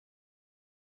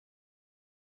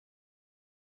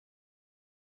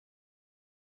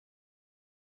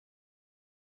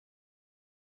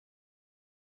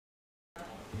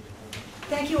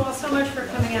Thank you all so much for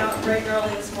coming out bright and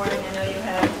early this morning. I know you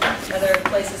have other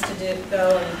places to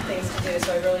go and things to do,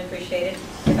 so I really appreciate it.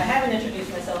 If I haven't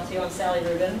introduced myself to you, I'm Sally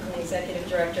Rubin. I'm the Executive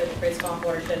Director of the Great Swamp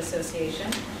Watershed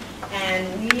Association.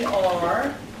 And we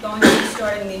are going to be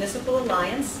starting a Municipal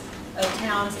Alliance of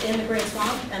towns in the Great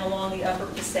Swamp and along the Upper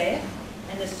Passaic.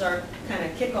 And this is our kind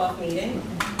of kickoff meeting.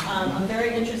 I'm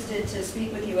very interested to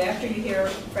speak with you after you hear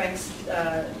Frank's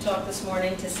talk this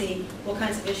morning to see what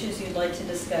kinds of issues you'd like to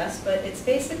discuss. But it's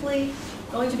basically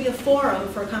going to be a forum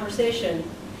for conversation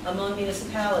among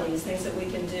municipalities, things that we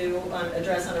can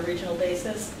address on a regional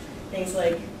basis, things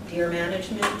like deer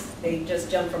management. They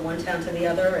just jump from one town to the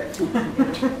other, and you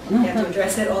have to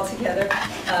address it all together.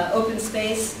 Open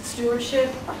space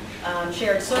stewardship,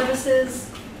 shared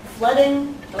services,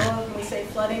 flooding. Oh, when we say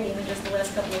flooding, even just the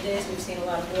last couple of days, we've seen a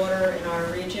lot of water in our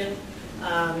region.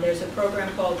 There's a program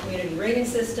called Community Rating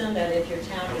System that if your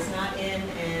town is not in,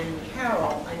 and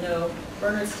Carroll, I know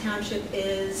Bernards Township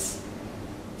is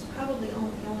probably the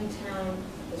only town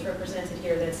that's represented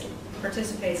here that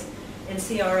participates in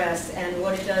CRS, and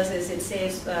what it does is it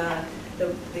saves the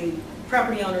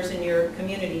property owners in your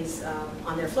communities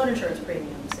on their flood insurance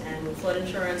premiums. And with flood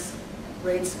insurance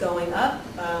rates going up,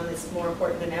 it's more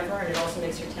important than ever, and it also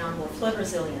makes your town more flood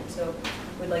resilient. So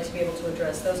we'd like to be able to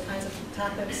address those kinds of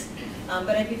topics.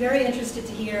 But I'd be very interested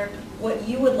to hear what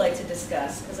you would like to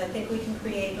discuss, because I think we can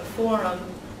create a forum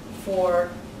for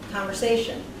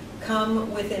conversation. Come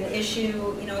with an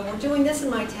issue, you know, we're doing this in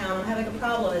my town, I'm having a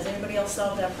problem, has anybody else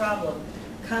solved that problem?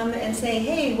 Come and say,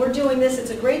 hey, we're doing this,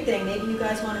 it's a great thing, maybe you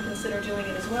guys want to consider doing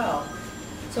it as well.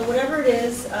 So whatever it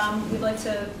is, we'd like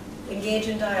to engage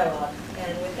in dialogue.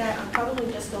 And with that, I'm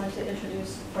probably just going to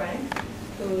introduce Frank,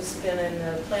 who's been in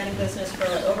the planning business for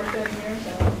over 30 years.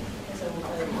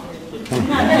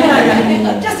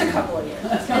 Just a couple of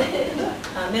years.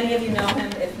 Many of you know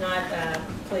him. If not,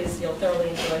 please, you'll thoroughly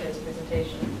enjoy his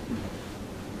presentation.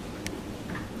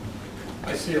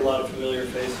 I see a lot of familiar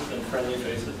faces and friendly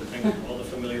faces. I think all the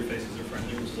familiar faces are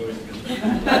friendly, which is always a good thing.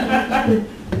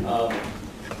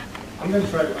 I'm going to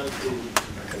try to run through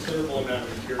a considerable amount of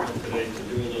material today to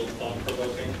do a little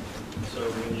thought-provoking. So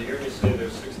when you hear me say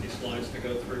there's 60 slides to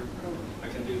go through, I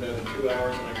can do that in 2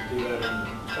 hours and I can do that in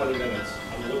 20 minutes.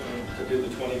 I'm looking to do the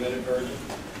 20-minute version.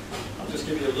 I'll just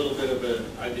give you a little bit of an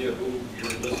idea of who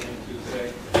you're listening to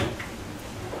today.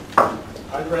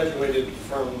 I graduated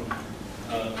from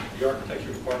the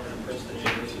architecture department at Princeton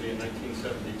University in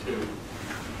 1972.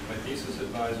 My thesis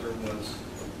advisor was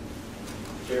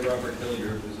J. Robert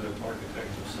Hilliard, who's an architect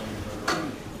of some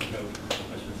note,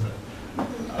 I should say.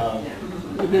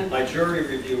 My jury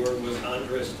reviewer was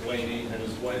Andres Duaney and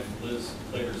his wife Liz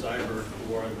Plater-Zyberg,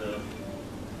 who are the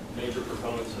major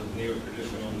proponents of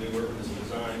neo-traditional new urbanism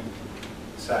design,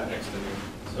 sat next to me.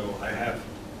 So I have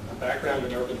a background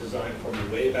in urban design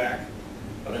from way back,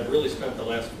 but I've really spent the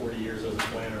last 40 years as a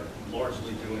planner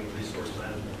largely doing resource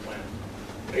management planning,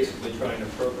 basically trying to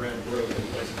program growth in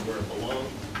places where it belongs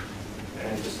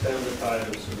and to stem the tide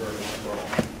of suburban sprawl.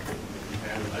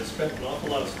 And I spent an awful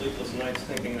lot of sleepless nights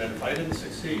thinking that if I didn't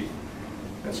succeed,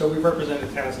 and so we've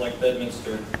represented towns like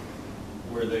Bedminster,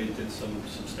 where they did some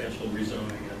substantial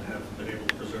rezoning and have been able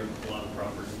to preserve a lot of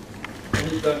property. And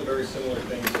we've done very similar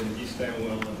things in East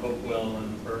Stanwell and Hopewell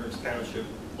and Bernards Township,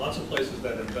 lots of places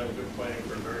that have done good planning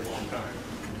for a very long time.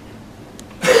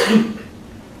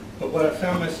 But what I've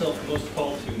found myself most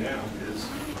called to now is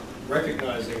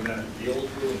recognizing that the old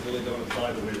rules really don't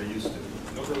apply the way they used to.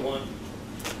 Number one,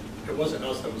 it wasn't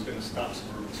us that was going to stop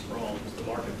suburban sprawl, it was the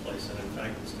marketplace, and in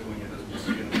fact it's doing it as we'll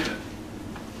see in a minute.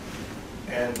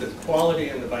 And the quality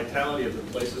and the vitality of the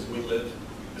places we live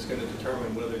is going to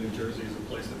determine whether New Jersey is a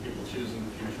place that people choose in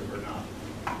the future or not.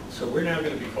 So we're now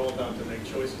going to be called on to make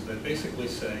choices that basically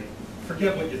say,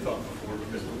 forget what you thought before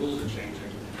because the rules are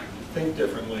changing, think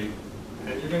differently,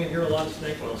 and you're going to hear a lot of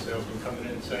snake oil salesmen coming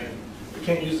in and saying, we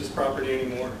can't use this property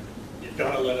anymore, you've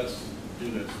got to let us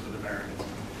do this for the variance.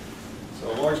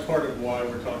 So a large part of why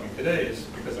we're talking today is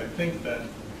because I think that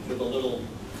with a little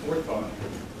forethought,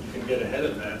 you can get ahead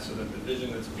of that so that the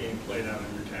vision that's being played out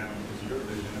in your town is your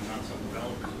vision and not some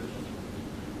developer's vision.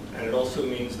 And it also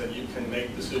means that you can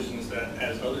make decisions that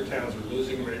as other towns are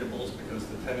losing ratables because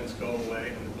the tenants go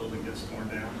away and the building gets torn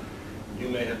down, you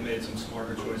may have made some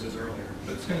smarter choices earlier.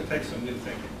 But it's going to take some new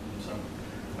thinking. So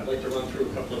I'd like to run through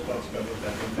a couple of thoughts about what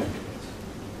that new thinking is.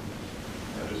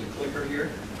 There's a clicker here.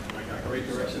 I got great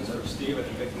directions from Steve. I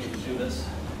think I can even do this.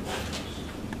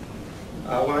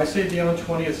 When I say beyond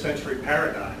 20th century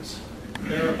paradigms,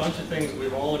 there are a bunch of things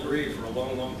we've all agreed for a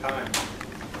long, long time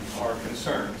are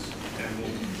concerns, and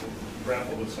we'll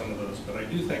grapple with some of those. But I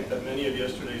do think that many of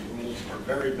yesterday's rules are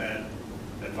very bad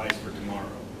advice for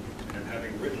tomorrow. And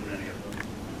having written many of them.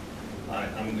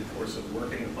 I'm in the course of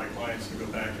working with my clients to go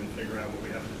back and figure out what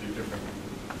we have to do differently.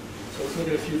 So let's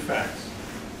look at a few facts.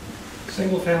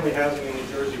 Single-family housing in New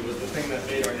Jersey was the thing that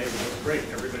made our neighborhoods great.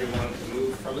 Everybody wanted to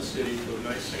move from a city to a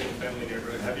nice single-family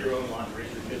neighborhood, have your own lot,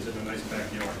 raise your kids in a nice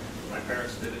backyard. My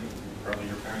parents did it, probably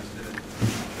your parents did it.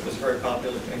 It was a very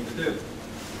popular thing to do.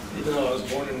 Even though I was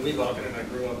born in Weehawken and I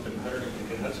grew up in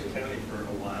Hudson County for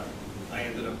a while, I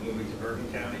ended up moving to Bergen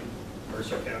County,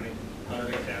 Mercer County,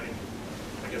 Hunterdon County.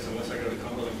 I guess unless I go to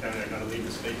Cumberland County, I got to leave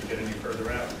the state to get any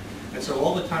further out. And so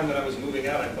all the time that I was moving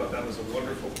out, I thought that was a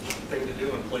wonderful thing to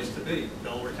do and place to be.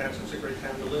 Delaware Township's a great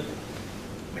town to live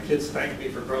in. My kids thanked me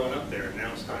for growing up there, and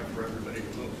now it's time for everybody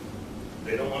to move.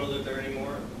 They don't want to live there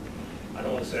anymore. I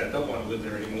don't want to say I don't want to live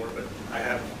there anymore, but I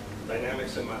have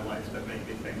dynamics in my life that make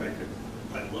me think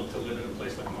I'd love to live in a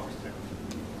place like Morristown.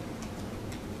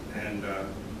 And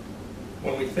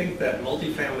when we think that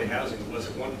multifamily housing was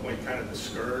at one point kind of the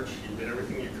scourge, you did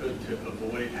everything you could to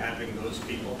avoid having those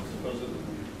people, supposedly.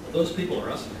 Those people are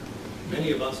us.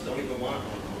 Many of us don't even want to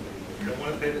own a home. We don't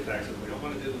want to pay the taxes. We don't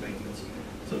want to do the maintenance.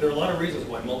 So there are a lot of reasons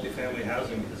why multifamily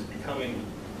housing is becoming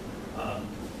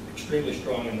extremely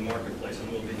strong in the marketplace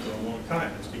and will be for a long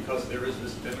time. It's because there is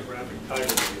this demographic tidal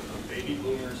wave of baby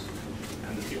boomers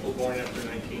and the people born after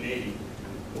 1980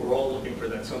 who are all looking for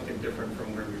that something different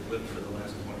from where we've lived for the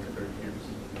last 20 or 30 years.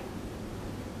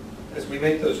 As we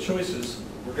make those choices,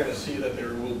 we're going to see that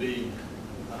there will be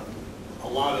a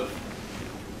lot of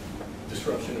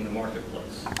disruption in the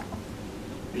marketplace.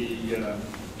 The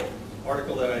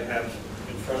article that I have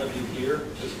in front of you here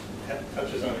just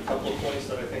touches on a couple of points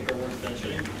that I think are worth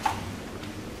mentioning.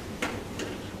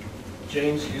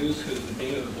 James Hughes, who's the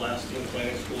dean of the Blaustein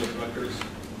Planning School at Rutgers,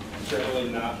 generally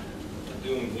not a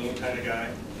doom and gloom kind of guy,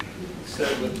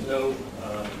 said with no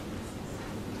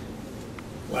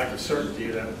lack of certainty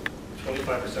that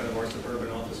 25% of our suburban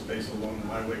office space along the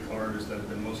highway corridors that have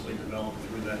been mostly developed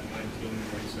through that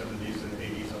 1970s and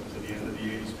 80s up to the end of the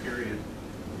 80s period,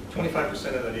 25%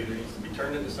 of that either needs to be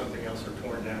turned into something else or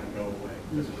torn down and go away.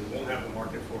 Because we won't have a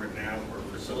market for it now, or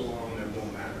for so long that it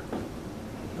won't matter.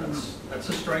 That's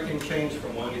a striking change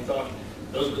from when we thought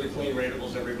those were the clean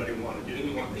ratables everybody wanted. You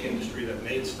didn't want the industry that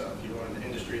made stuff. You wanted the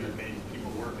industry that made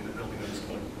people work in the building that was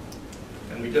clean.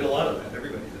 And we did a lot of that.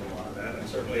 Everybody did a lot of that. And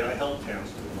certainly I helped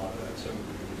towns do a lot of that. So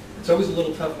it's always a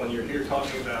little tough when you're here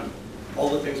talking about all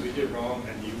the things we did wrong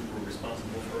and you were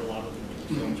responsible for a lot of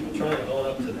them. So I'm trying to own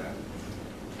up to that.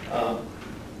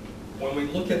 When we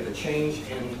look at the change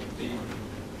in the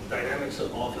dynamics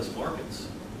of office markets,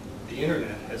 the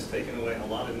internet has taken away a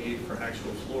lot of need for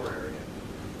actual floor area.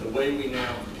 The way we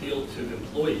now appeal to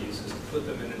employees is to put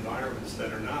them in environments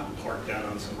that are not parked out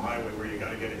on some highway where you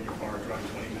got to get in your car and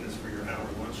drive 20 minutes for your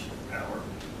lunch hour.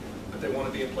 But they want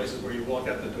to be in places where you walk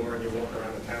out the door and you walk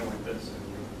around the town like this. And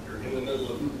you're in the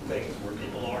middle of things where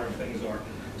people are and things are.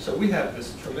 So we have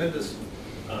this tremendous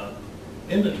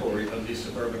inventory of these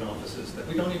suburban offices that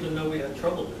we don't even know we had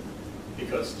trouble with,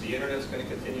 because the internet's going to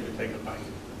continue to take a bite.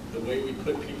 The way we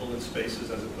put people in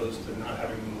spaces as opposed to not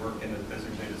having them work in a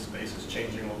designated space is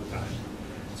changing all the time.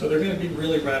 So there are going to be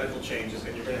really radical changes,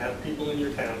 and you're going to have people in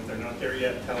your town, if they're not there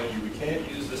yet, telling you, we can't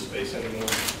use this space anymore,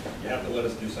 you have to let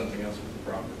us do something else with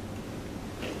the property.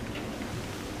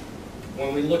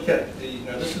 When we look at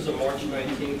now this is a March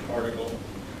 19th article.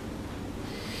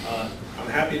 I'm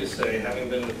happy to say, having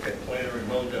been the planner in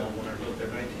Mondale when I wrote their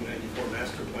 1994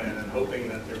 master plan and hoping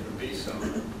that there would be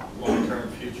some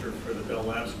long-term future for the Bell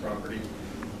Labs property,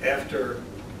 after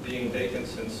being vacant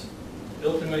since,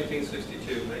 built in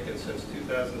 1962, vacant since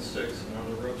 2006, and on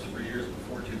the ropes for years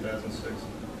before 2006,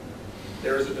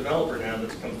 there is a developer now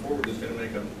that's come forward who's going to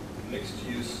make a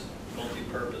mixed-use,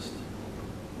 multi-purposed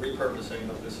repurposing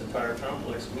of this entire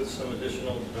complex with some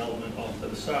additional development off to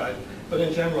the side. But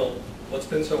in general, what's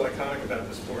been so iconic about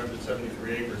this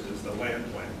 473 acres is the land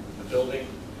plan. The building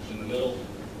in the middle,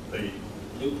 the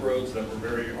loop roads that were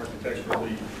very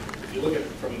architecturally, if you look at it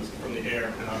from the air,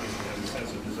 and obviously has a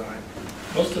sense of design.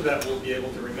 Most of that will be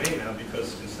able to remain now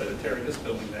because instead of tearing this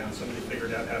building down, somebody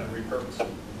figured out how to repurpose it.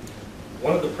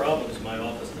 One of the problems my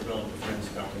office developer friends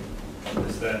tell me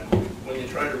is that when you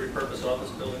try to repurpose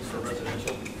office buildings for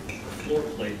residential, the floor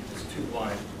plate is too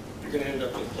wide. You're going to end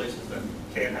up with places that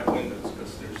can't have windows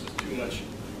because there's just too much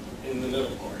in the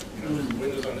middle part. You know, there's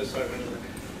windows on this side, windows on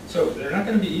that. So they're not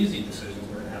going to be easy decisions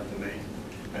we're going to have to make.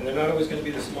 And they're not always going to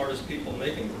be the smartest people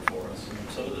making them for us.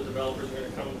 Some of the developers are going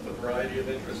to come with a variety of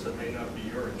interests that may not be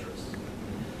your interests.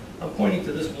 I'm pointing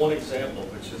to this one example,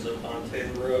 which is up on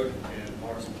Tabor Road in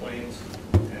Morris Plains.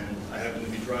 And I happened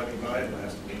to be driving by it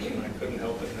last week, and I couldn't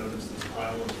help but notice this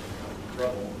pile of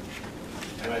rubble.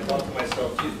 And I thought to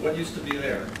myself, geez, what used to be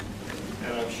there?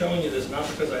 And I'm showing you this not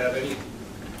because I have any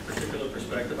particular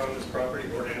perspective on this property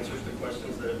or answers to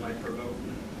questions that it might provoke,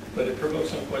 but it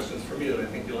provokes some questions for me that I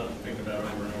think you'll have to think about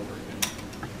over and over again.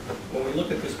 When we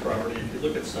look at this property, if you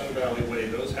look at Sun Valley Way,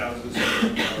 those houses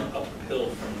are uphill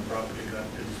from the property that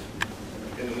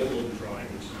is in the middle of the drawing,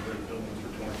 which is where the buildings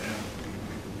were torn down.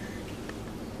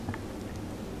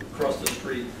 Across the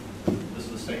street, this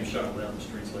is the same shot without the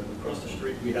streets labeled. Across the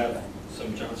street, we have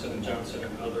some Johnson & Johnson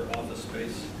and other office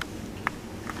space.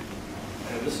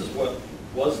 And this is what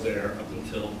was there up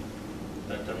until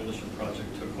that demolition project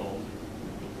took hold.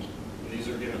 And these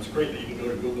are, you know, it's great that you can go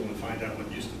to Google and find out what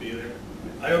used to be there.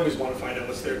 I always want to find out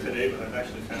what's there today, but I've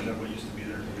actually found out what used to be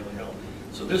there can really help.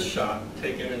 So this shot,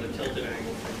 taken in a tilted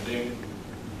angle from being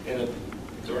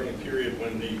during a period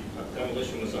when the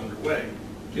demolition was underway,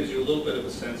 gives you a little bit of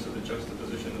a sense of the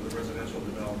juxtaposition of the residential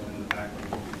development in the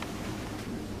background.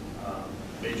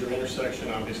 Major intersection,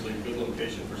 obviously a good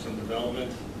location for some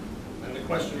development. And the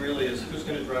question really is, who's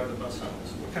going to drive the bus on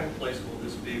this? What kind of place will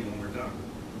this be when we're done?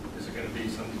 Is it going to be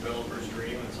some developer's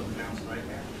dream and some town's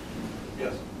nightmare?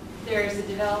 Yes? There's a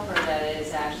developer that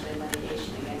is actually in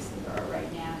litigation against the borough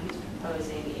right now. He's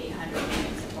proposing 800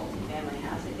 units of multifamily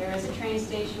housing. There is a train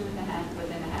station within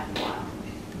a half mile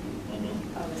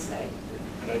of the site.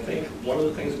 And I think one of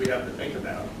the things we have to think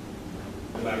about,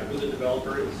 no matter who the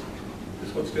developer is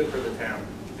what's good for the town.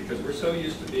 Because we're so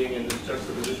used to being in this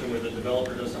juxtaposition where the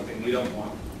developer does something we don't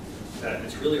want, that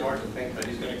it's really hard to think that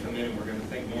he's going to come in and we're going to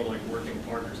think more like working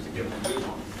partners to get what we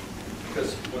want.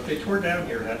 Because what they tore down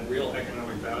here had real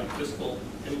economic value, fiscal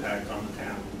impact on the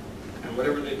town. And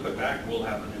whatever they put back will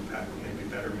have an impact, maybe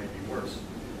better, maybe worse.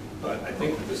 But I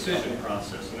think the decision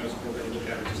process, and as we're going to look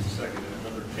at it just a second in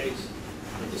another case,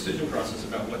 the decision process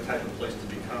about what type of place to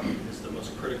become is the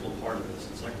most critical part of this.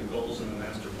 It's like the goals in the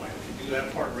master plan. If you do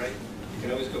that part right, you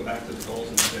can always go back to the goals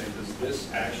and say, does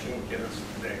this action get us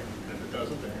there? And if it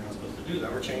doesn't, then you're not supposed to do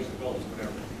that, or change the goals,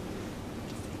 whatever.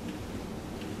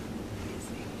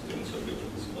 It's doing so good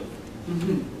with this clip.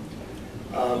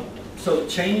 So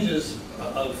changes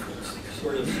of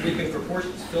sort of sweeping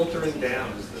proportions, filtering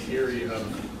down is the theory of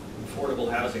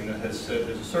affordable housing that has said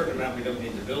there's a certain amount we don't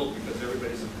need to build because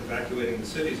everybody's evacuating the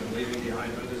cities and leaving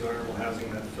behind undesirable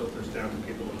housing that filters down to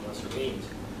people of lesser means.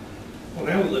 Well,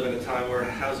 now we live in a time where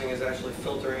housing is actually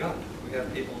filtering up. We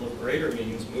have people of greater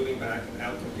means moving back and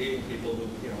out competing people who,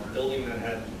 you know, a building that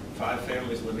had 5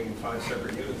 families living in 5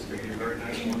 separate units could be a very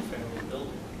nice one-family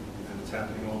building. And it's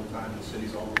happening all the time in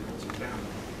cities all over the town.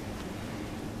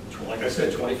 Like I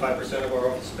said, 25% of our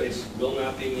office space will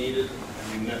not be needed,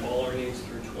 and we met all our needs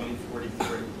through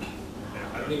 2043.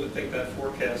 Now, I don't even think that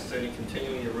forecasts any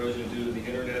continuing erosion due to the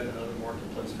internet and other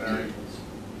marketplace variables.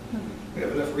 We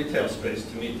have enough retail space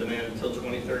to meet demand until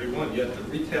 2031, yet the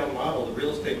retail model, the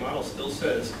real estate model still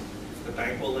says the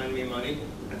bank will lend me money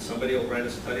and somebody will write a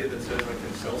study that says I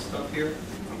can sell stuff here,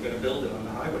 I'm going to build it on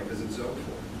the highway because it's zoned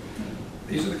for.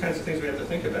 These are the kinds of things we have to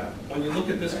think about. When you look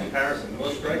at this comparison, the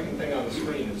most striking thing on the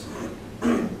screen is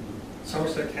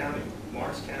Somerset County,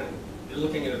 Morris County. You're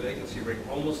looking at a vacancy rate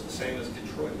almost the same as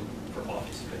Detroit for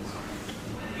office space.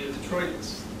 I mean, Detroit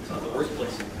is not the worst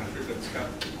place in the country, but it's got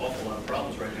an awful lot of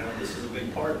problems right now. This is a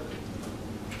big part of it.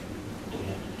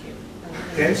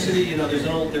 Density, you know, there's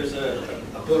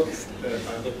a book that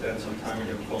I looked at some time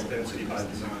ago called Density by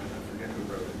Design. I forget who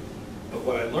wrote it. But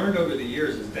what I learned over the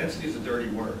years is density is a dirty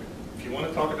word. If you want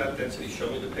to talk about density, show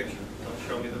me the picture. Don't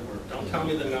show me the word. Don't tell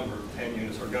me the number of 10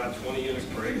 units or, God, 20 units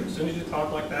per acre. As soon as you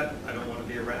talk like that, I don't want to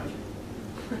be around you.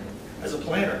 As a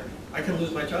planner, I can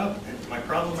lose my job. And my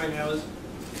problem right now is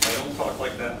if I don't talk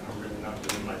like that, I'm really not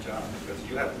doing my job because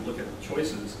you have to look at the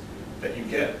choices that you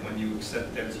get when you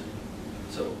accept density.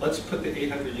 So let's put the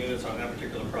 800 units on that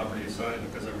particular property aside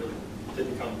because I really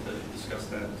didn't come to discuss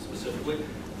that specifically.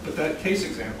 But that case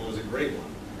example is a great one.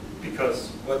 Because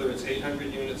whether it's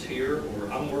 800 units here,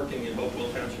 or I'm working in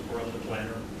Hopewell Township where I'm the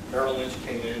planner, Merrill Lynch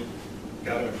came in,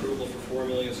 got an approval for 4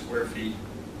 million square feet,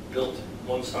 built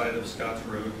one side of Scotts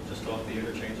Road, just off the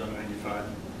interchange on 95,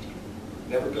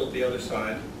 never built the other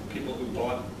side. People who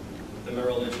bought the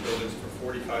Merrill Lynch buildings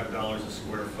for $45 a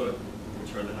square foot,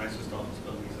 which are the nicest office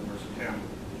buildings in Mercer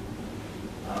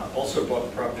County, also bought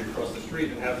the property across the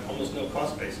street and have almost no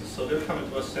cost basis. So they're coming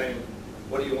to us saying,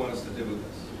 what do you want us to do with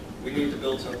this? We need to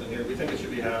build something here. We think it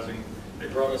should be housing. They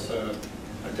brought us a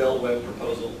Del Webb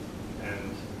proposal, and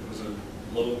it was a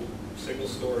low,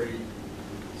 single-story,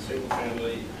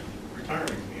 single-family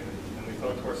retirement community. And we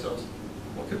thought to ourselves,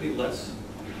 what could be less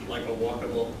like a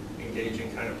walkable,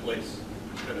 engaging kind of place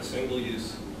than a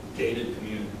single-use, gated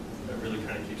community that really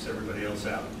kind of keeps everybody else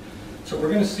out? So we're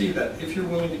going to see that if you're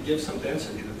willing to give some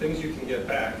density, the things you can get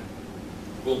back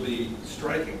will be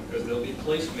striking, because they'll be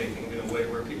placemaking in a way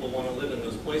where people want to live in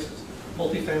those places.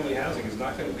 Multifamily housing is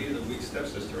not going to be the weak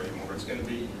stepsister anymore. It's going to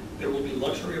be, there will be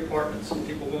luxury apartments, and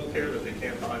people won't care that they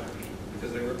can't buy them,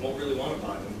 because they won't really want to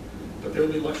buy them. But there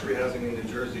will be luxury housing in New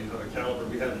Jersey of a caliber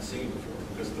we haven't seen before,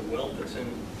 because the wealth that's in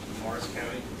Morris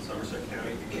County, Somerset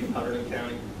County, Hunterdon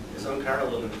County is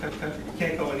unparalleled in the country. You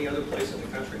can't go any other place in the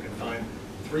country and find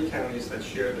 3 counties that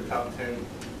share the top 10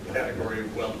 category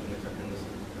of wealth in the country.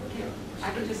 I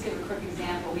could just give a quick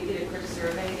example. We did a quick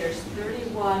survey. There's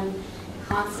 31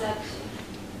 concept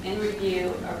in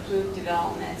review approved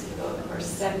developments with over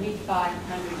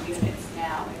 7,500 units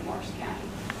now in Morris County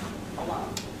alone.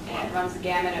 And it runs the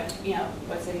gamut of, you know,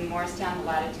 what's in Morristown, the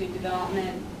Latitude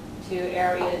development, to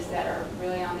areas that are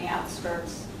really on the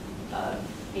outskirts of,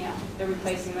 you know, they're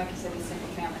replacing, like you said, these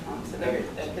single-family homes. So they're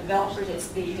the developers, it's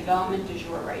the development du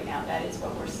jour right now. That is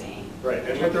what we're seeing. Right,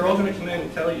 and what they're all going to come in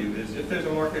and tell you is if there's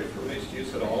a market for mixed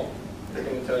use at all, they're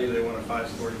going to tell you they want a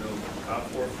 5-story building. Top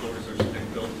 4 floors are being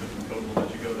built different code will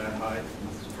let you go that high.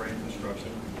 It's frame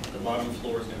construction. The bottom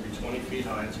floor is going to be 20 feet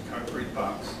high. It's a concrete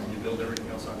box, and you build everything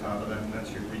else on top of that, and that's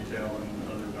your retail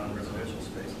and other non-residential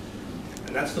space.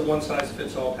 And that's the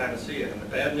one-size-fits-all panacea. And the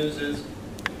bad news is,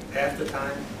 half the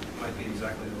time, it might be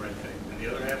exactly the right thing. And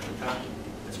the other half of the time,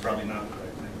 it's probably not the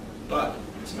right thing. But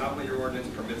it's not what your ordinance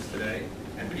permits today.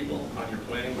 And people on your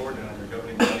planning board and on your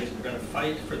governing bodies are going to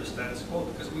fight for the status quo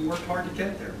because we worked hard to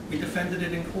get there. We defended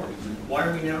it in court. Why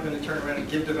are we now going to turn around and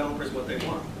give developers what they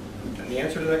want? And the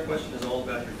answer to that question is all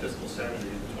about your fiscal sanity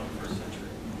in the 21st century.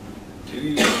 2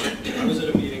 years ago, I was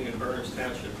at a meeting in Berners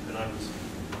Township, and I was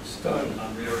stunned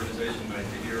on reorganization night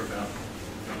to hear about,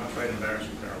 I'm not trying to embarrass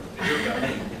you, Carol, but to hear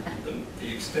about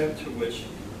the extent to which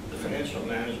the financial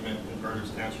management in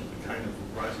Berners Township kind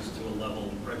of rises to a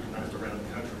level recognized around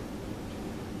the country.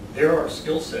 There are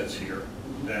skill sets here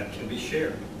that can be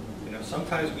shared. You know,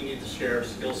 sometimes we need to share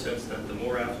skill sets that the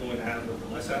more affluent have with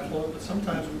the less affluent, but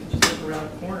sometimes we can just look around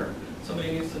the corner.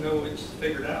 Somebody needs to know it's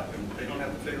figured out, and they don't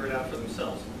have to figure it out for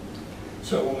themselves.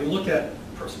 So when we look at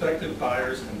prospective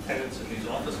buyers and tenants in these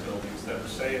office buildings that are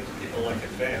saying to people like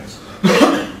Advance,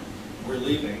 we're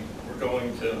leaving, we're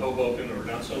going to Hoboken, or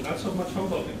not so much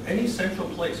Hoboken, any central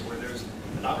place where there's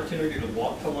an opportunity to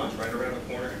walk to lunch right around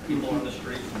the corner and people on the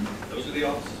street, those are the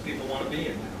offices people want to be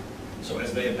in now. So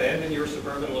as they abandon your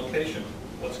suburban location,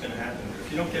 what's going to happen? If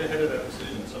you don't get ahead of that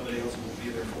decision, somebody else will be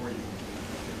there for you.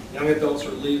 Young adults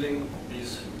are leaving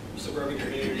these suburban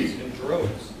communities in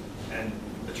droves. And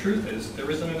the truth is,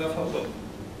 there isn't enough Hoboken.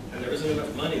 And there isn't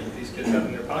enough money that these kids have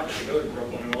in their pocket to go to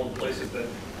Brooklyn and all the places that,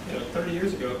 you know, 30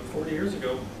 years ago, 40 years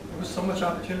ago, there was so much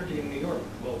opportunity in New York.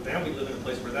 Well, now we live in a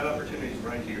place where that opportunity is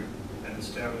right here. And it's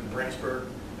down in Branchburg.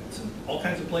 It's in all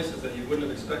kinds of places that you wouldn't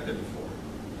have expected before.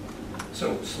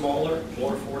 So smaller,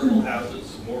 more affordable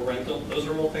houses, more rental, those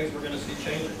are all things we're going to see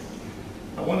changing.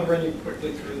 I want to run you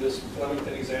quickly through this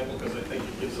Flemington example because I think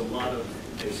it gives a lot of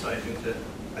insight into,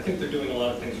 I think they're doing a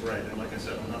lot of things right. And like I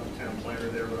said, I'm not the town planner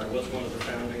there, but I was one of the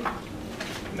founding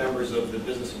members of the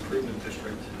Business Improvement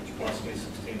District, which cost me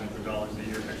 $1,600 a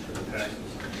year extra to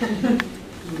taxes.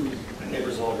 My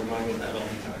neighbors all remind me of that all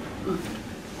the time.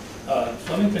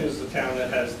 Flemington is the town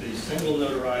that has the single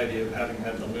notoriety of having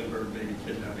had the Lindbergh baby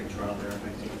kidnapping trial there in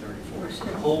 1934. So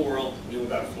the whole world knew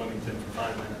about Flemington for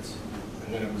 5 minutes,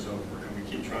 and then it was over. And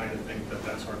we keep trying to think that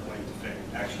that's our claim to fame.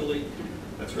 Actually,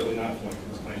 that's really not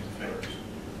Flemington's claim to fame.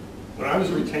 When I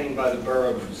was retained by the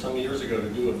borough some years ago to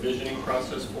do a visioning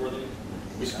process for them,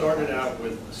 we started out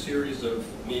with a series of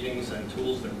meetings and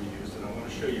tools that we used, and I want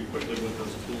to show you quickly what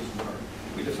those tools were.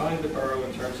 We defined the borough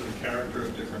in terms of the character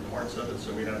of different parts of it.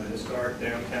 So we have the historic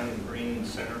downtown and green in the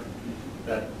center.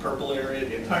 That purple area,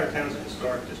 the entire town's a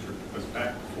historic district because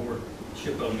back before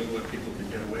SHPO knew what people could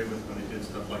get away with when they did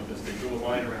stuff like this, they drew a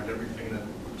line around everything that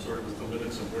sort of was the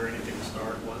limits of where anything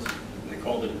historic was, and they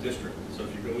called it a district. So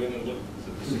if you go in and look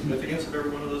at the significance of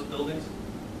every one of those buildings,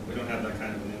 we don't have that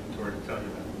kind of an inventory to tell you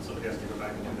that. Somebody has to go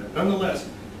back and do that. Nonetheless,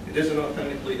 it is an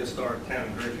authentically historic town.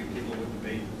 Very few people would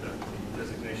debate the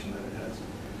designation that it has.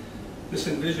 This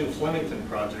Envision Flemington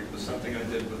project was something I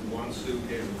did with Juan Su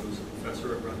Gable, who's a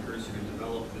professor at Rutgers, who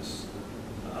developed this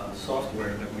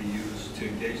software that we use to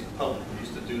engage the public. We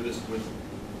used to do this with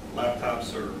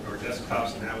laptops or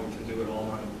desktops. Now we can do it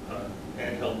all on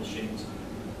handheld machines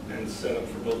and set up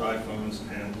for both iPhones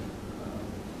and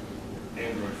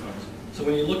Android phones. So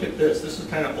when you look at this is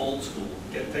kind of old school.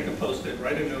 Take a Post-it,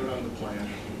 write a note on the plan,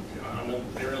 on the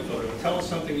aerial photo, and tell us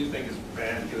something you think is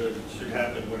bad, good, should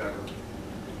happen, whatever.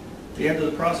 At the end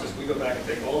of the process, we go back and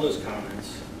take all those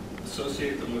comments,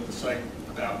 associate them with the site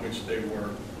about which they were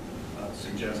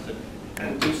suggested,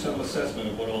 and do some assessment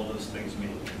of what all those things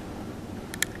mean.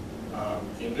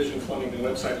 The Envision Flemington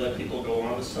website let people go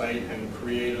on the site and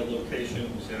create a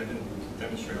location. See, I didn't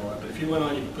demonstrate all that, but if you went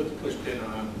on, you could put the push pin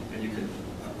on, and you could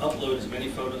upload as many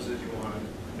photos as you wanted.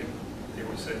 I think they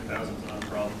always say thousands, not a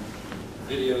problem.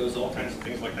 Videos, all kinds of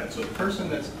things like that. So the person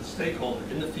that's the stakeholder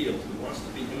in the field who wants to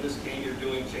be in this game you're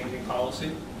doing, changing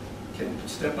policy, can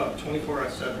step up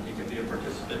 24/7. He can be a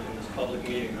participant in this public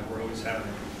meeting that we're always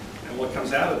having. And what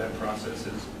comes out of that process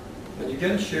is when you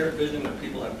get a shared vision that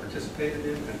people have participated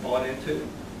in and bought into,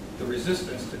 the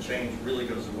resistance to change really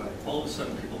goes away. All of a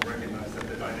sudden people recognize that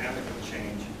the dynamic of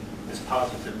change is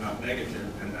positive, not negative,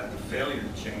 and that the failure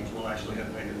to change will actually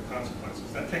have negative consequences.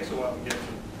 That takes a while to get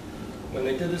to. When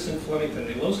they did this in Flemington,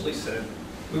 they mostly said,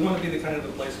 we want to be the kind of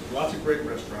a place with lots of great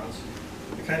restaurants,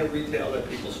 the kind of retail that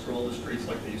people stroll the streets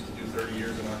like they used to do 30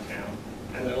 years in our town,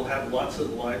 and that'll have lots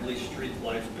of lively street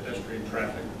life, pedestrian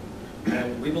traffic.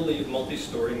 And we believe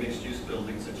multi-story mixed-use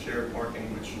buildings and shared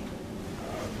parking, which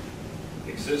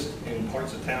exist in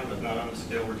parts of town but not on the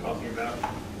scale we're talking about,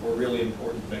 were really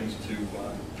important things to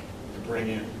bring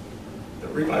in. The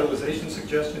revitalization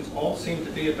suggestions all seem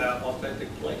to be about authentic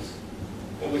place.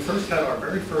 When we first had our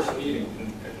very first meeting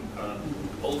in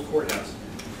Old Courthouse,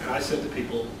 and I said to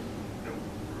people,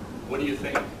 what do you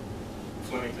think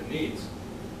Flemington needs?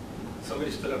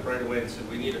 Somebody stood up right away and said,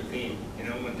 we need a theme. You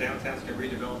know, when downtowns get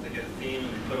redeveloped, they get a theme,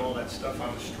 and they put all that stuff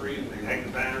on the street, and they hang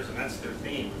the banners, and that's their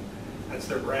theme. That's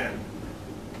their brand.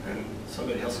 And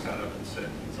somebody else got up and said,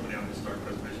 somebody on the Historic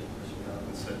Preservation Commission got up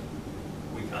and said,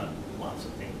 we got lots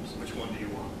of themes. Which one do you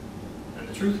want? And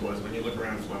the truth was, when you look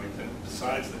around Flemington,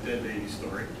 besides the dead baby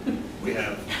story, we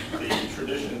have the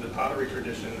tradition, the pottery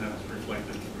tradition that was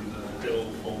reflected through the Hill,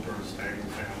 Fulper, Stagg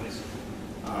families.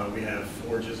 We have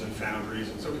forges and foundries,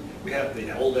 and so we have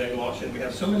the old egg auction. We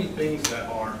have so many things that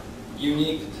are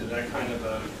unique to that kind of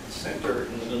a center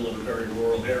in the middle of a very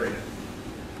rural area.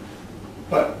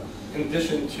 But in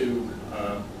addition to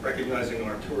recognizing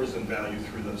our tourism value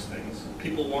through those things,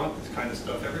 people want this kind of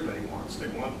stuff everybody wants. They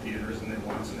want theaters and they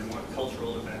want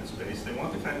cultural event space. They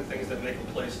want the kind of things that make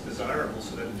a place desirable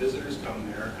so that visitors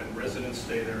come there and residents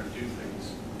stay there and do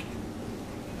things.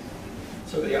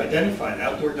 So they identified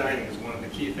outdoor dining as one of the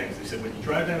key things. They said when you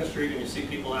drive down the street and you see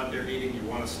people out there eating, you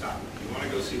want to stop. You want to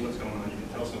go see what's going on. You can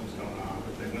tell something's going on.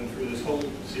 But they went through this whole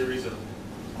series of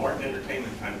art and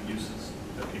entertainment kind of uses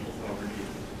that people thought were needed.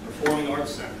 Performing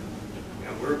Arts Center. You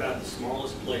know, we're about the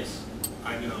smallest place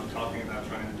I know talking about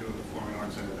trying to do a performing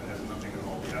arts center that has nothing at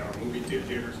all. We had our movie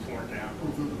theaters torn down.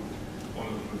 One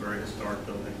of them a very historic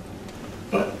building.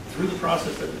 But through the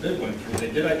process that the bid went through,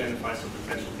 they did identify some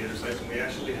potential theater sites, and we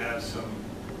actually have some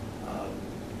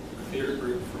theater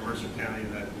group from Mercer County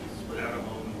that is without a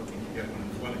home and looking to get one in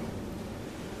Flemington.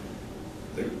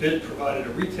 The bid provided a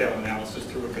retail analysis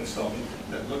through a consultant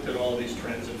that looked at all of these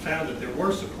trends and found that there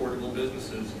were supportable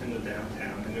businesses in the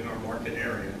downtown and in our market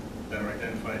area that are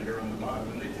identified here on the bottom.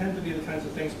 And they tend to be the kinds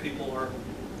of things people are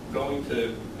going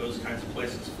to those kinds of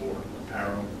places for: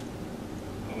 apparel,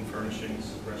 home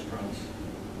furnishings, restaurants.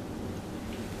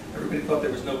 Everybody thought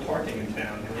there was no parking in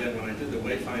town, and yet when I did the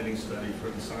wayfinding study for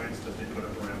the signs that they put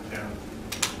up around town,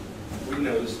 we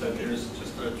noticed that there's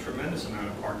just a tremendous amount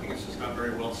of parking. It's just not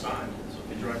very well signed. So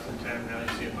if you drive from town now,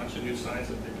 you see a bunch of new signs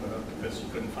that they put up because you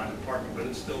couldn't find the parking, but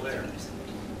it's still there.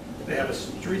 They have a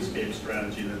streetscape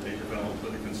strategy that they developed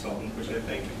with a consultant, which I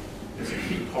think is a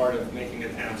key part of making a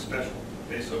town special.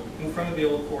 Okay, so in front of the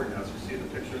old courthouse, you see the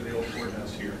picture of the old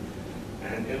courthouse here,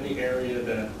 and in the area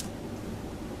that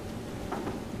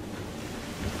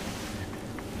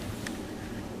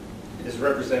is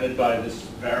represented by this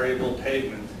variable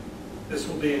pavement. This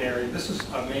will be an area, this is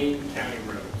a main county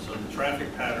road, so the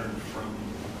traffic pattern from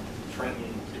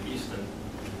Trenton to Easton,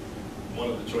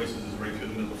 one of the choices is right through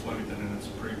the middle of Flemington, and it's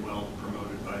pretty well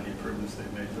promoted by the improvements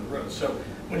they've made to the road. So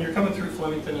when you're coming through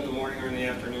Flemington in the morning or in the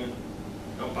afternoon,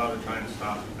 don't bother trying to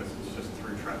stop because it's just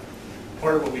through traffic.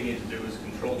 Part of what we need to do is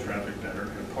control traffic better,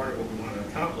 and part of what we want to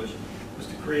accomplish was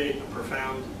to create a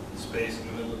profound space in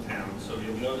the middle of town. So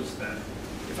you'll notice that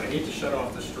if I need to shut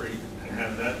off the street and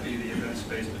have that be the event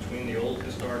space between the old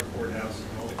historic courthouse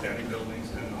and all the county buildings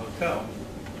and the hotel,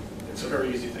 it's a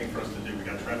very easy thing for us to do. We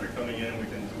got traffic coming in, we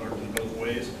can work in both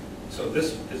ways. So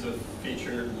this is a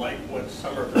feature like what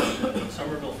Somerville did. When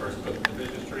Somerville first put the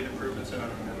Division Street improvements in, I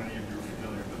don't know how many of you are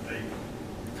familiar, but they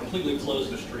completely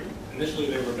closed the street. Initially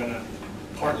they were going to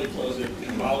partly close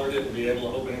it, bollard it, and be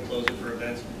able to open and close it for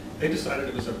events. They decided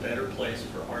it was a better place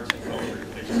for arts and culture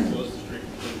if they just closed the street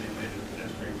completely and made it a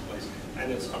pedestrian place.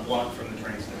 And it's a block from the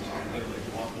train station. Literally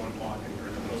walk one block and you're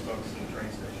at the post office and the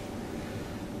train station.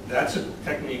 That's a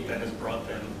technique that has brought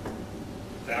them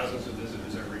thousands of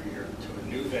visitors every year to a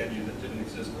new venue that didn't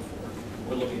exist before.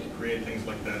 we're looking to create things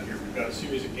like that here. We've got a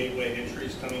series of gateway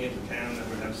entries coming into town that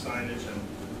would have signage and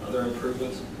other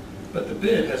improvements. But the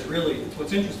bid has really,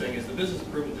 what's interesting is the business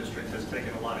improvement district has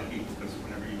taken a lot of heat, because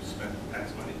whenever you spend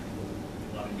tax money,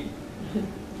 a lot of heat.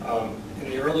 In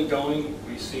the early going,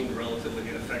 we seemed relatively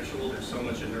ineffectual. There's so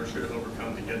much inertia to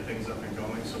overcome to get things up and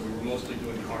going. So we were mostly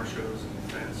doing car shows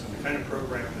and events and the kind of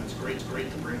program that's great. It's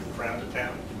great to bring the crowd to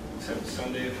town. Except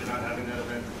Sunday, if you're not having that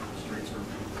event, the streets are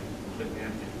completely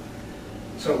empty.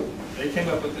 So they came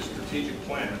up with this strategic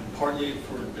plan, partly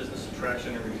for business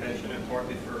attraction and retention, and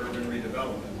partly for urban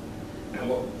redevelopment. And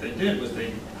what they did was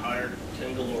they hired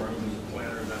Tim DeLorme, who's a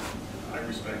planner that I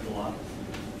respect a lot.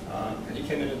 And he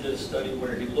came in and did a study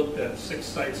where he looked at 6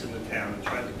 sites in the town and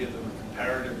tried to give them a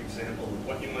comparative example of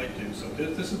what you might do. So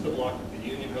this is the block of the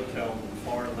Union Hotel on the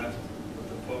far left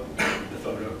of the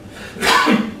photo.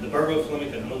 The Borough of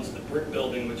Flemington owns the brick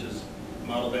building, which is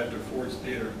modeled after Ford's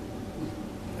Theater,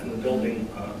 and the building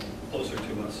closer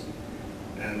to us,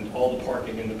 and all the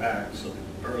parking in the back. So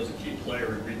the borough's a key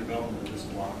player in redevelopment of this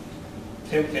block.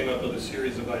 Tim came up with a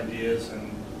series of ideas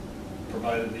and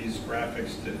provided these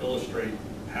graphics to illustrate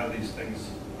how these things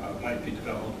might be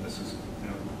developed. This is,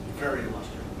 very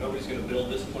illustrative. Nobody's going to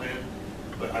build this plan,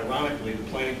 but ironically, the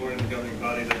planning board and the governing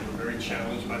body that were very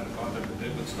challenged by the thought that the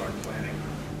bid would start planning,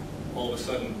 all of a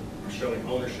sudden are showing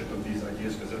ownership of these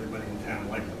ideas because everybody in town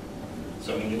liked them.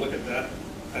 So when you look at that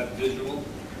visual,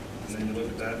 and then you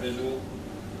look at that visual,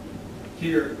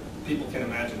 here people can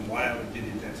imagine why I would give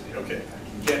you density. Okay, I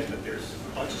can get that there's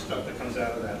a bunch of stuff that comes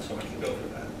out of that, so I can go for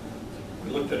that. We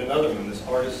looked at another one, this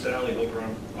Artist Alley over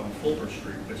on Fulbert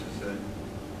Street, which is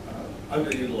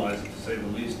underutilized, to say the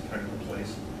least, kind of a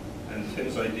place. And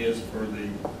Tim's ideas for the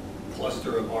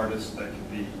cluster of artists that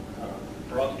could be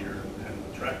brought here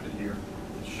and attracted here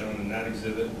is shown in that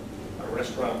exhibit. A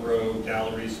restaurant row,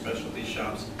 galleries, specialty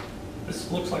shops. This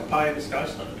looks like pie in the sky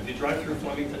stuff. If you drive through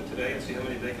Flemington today and see how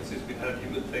many vacancies we've had,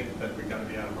 you would think that we've got to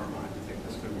be out of our mind to think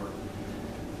this could work.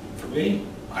 For me,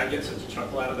 I get such a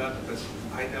chuckle out of that because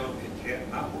I know it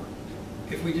can't not work.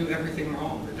 If we do everything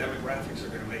wrong, the demographics are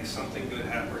going to make something good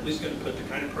happen, or at least going to put the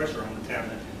kind of pressure on the town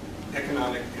that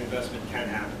economic investment can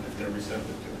happen if they're receptive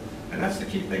to it. And that's the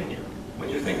key thing here. When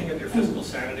you're thinking of your fiscal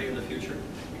sanity in the future,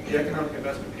 the economic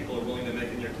investment people are willing to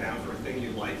make in your town for a thing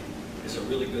you like is a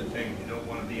really good thing. You don't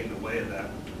want to be in the way of that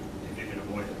if you can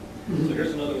avoid it. So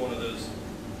here's another one of those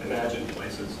imagined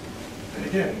places. And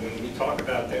again, when we talk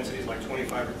about densities like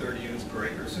 25 or 30 units per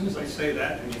acre, as soon as I say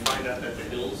that and you find out that the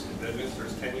hills in Bedminster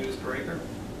is 10 units per acre,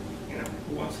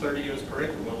 who wants 30 units per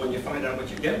acre? Well, when you find out what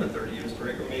you get with 30 units per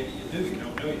acre, maybe you do, you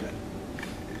don't know yet.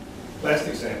 Last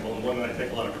example, and one that I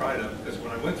take a lot of pride of, because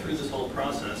when I went through this whole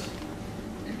process,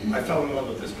 I fell in love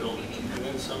with this building. And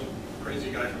then some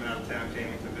crazy guy from out of town came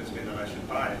and convinced me that I should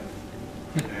buy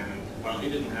it. And while he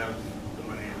didn't have the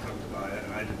money it took to buy it,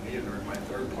 and I didn't either, my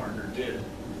third partner did.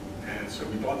 And so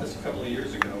we bought this a couple of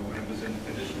years ago when it was in the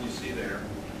condition you see there.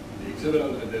 The exhibit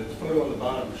on the photo on the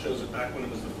bottom shows it back when it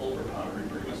was the Fulbert Pottery,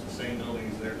 pretty much the same building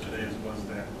is there today as it was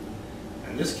then.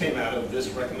 And this came out of this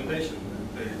recommendation.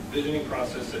 The visioning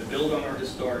process said build on our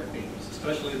historic themes,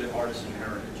 especially the artisan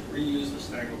heritage. Reuse the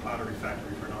Stango Pottery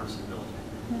Factory for an artisan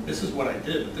building. This is what I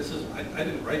did, but this is, I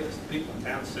didn't write this. The people in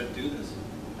town said do this,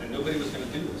 and nobody was going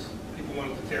to do this. People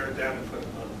wanted to tear it down and put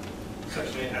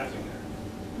Section 8 housing there.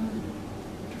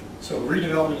 So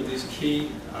redevelopment of these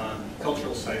key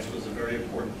cultural sites was a very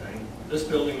important thing. This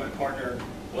building, my partner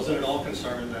wasn't at all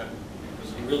concerned that it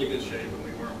was in really good shape, and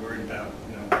we weren't worried about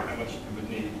how much it would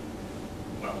need.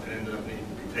 Well, it ended up needing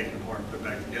to be taken apart and put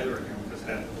back together again because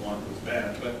half the block was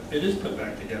bad, but it is put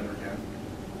back together again.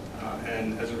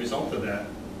 And as a result of that,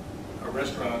 a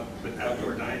restaurant with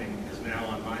outdoor dining is now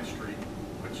on Vine Street,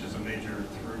 which is a major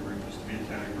through route, used to be a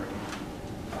county road.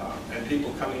 And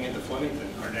people coming into Flemington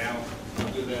are now,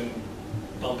 other than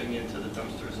bumping into the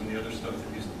dumpsters and the other stuff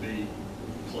that used to be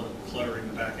cluttering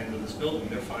the back end of this building,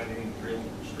 they're finding real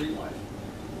street life.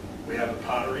 We have a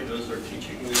pottery. Those are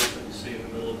teaching wheels that you see in the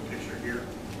middle of the picture here.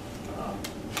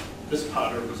 This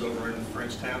potter was over in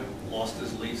Frenchtown, lost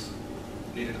his lease,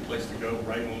 needed a place to go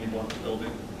right when we bought the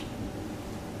building.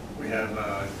 We have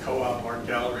a co-op art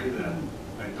gallery that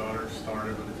my daughter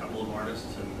started with a couple of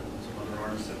artists, and some other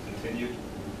artists have continued.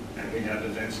 And we have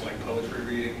events like poetry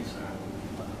readings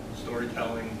and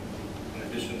storytelling, in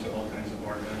addition to all kinds of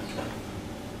art events.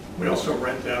 We also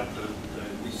rent out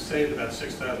we saved about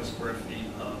 6,000 square feet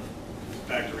of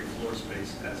factory floor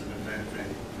space as an event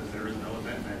venue, because there is no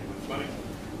event venue in Flemington.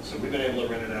 So we've been able to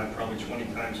rent it out probably 20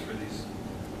 times for these.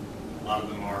 A lot of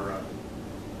them are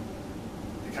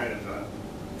the kind of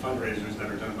fundraisers that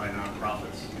are done by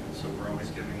nonprofits. So we're always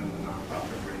giving them the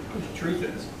nonprofit rate. But the truth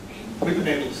is, we've been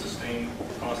able to sustain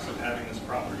the costs of having this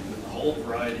property with a whole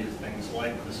variety of things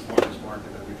like this farmer's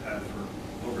market that we've had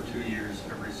for over 2 years,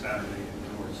 every Saturday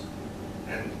indoors.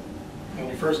 And when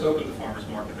we first opened the farmer's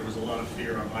market, there was a lot of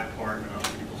fear on my part and other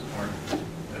people's part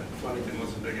that Flemington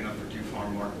wasn't big enough for 2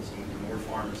 farm markets, and the more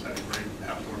farmers had a great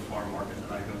outdoor farm market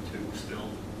that I go to, still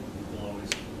will always.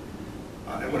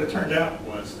 And what it turned out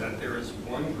was that there is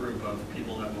one group of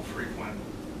people that will frequent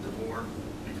DeVore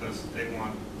because they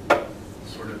want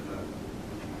sort of the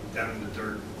down in the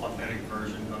dirt, authentic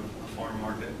version of a farm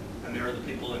market. And there are the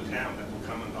people in town that will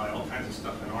come and buy all kinds of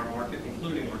stuff in our market,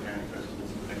 including organic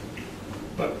vegetables and things.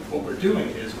 But what we're doing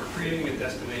is we're creating a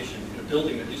destination in a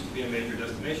building that used to be a major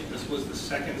destination. This was the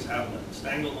Seconds outlet.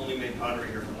 Stangl only made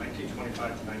pottery here from 1925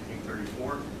 to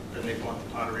 1934. Then they bought the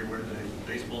pottery where the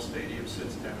baseball stadium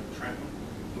sits down in Trenton,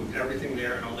 moved everything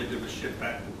there, and all they did was ship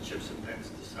back the chips and pens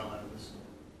to sell out.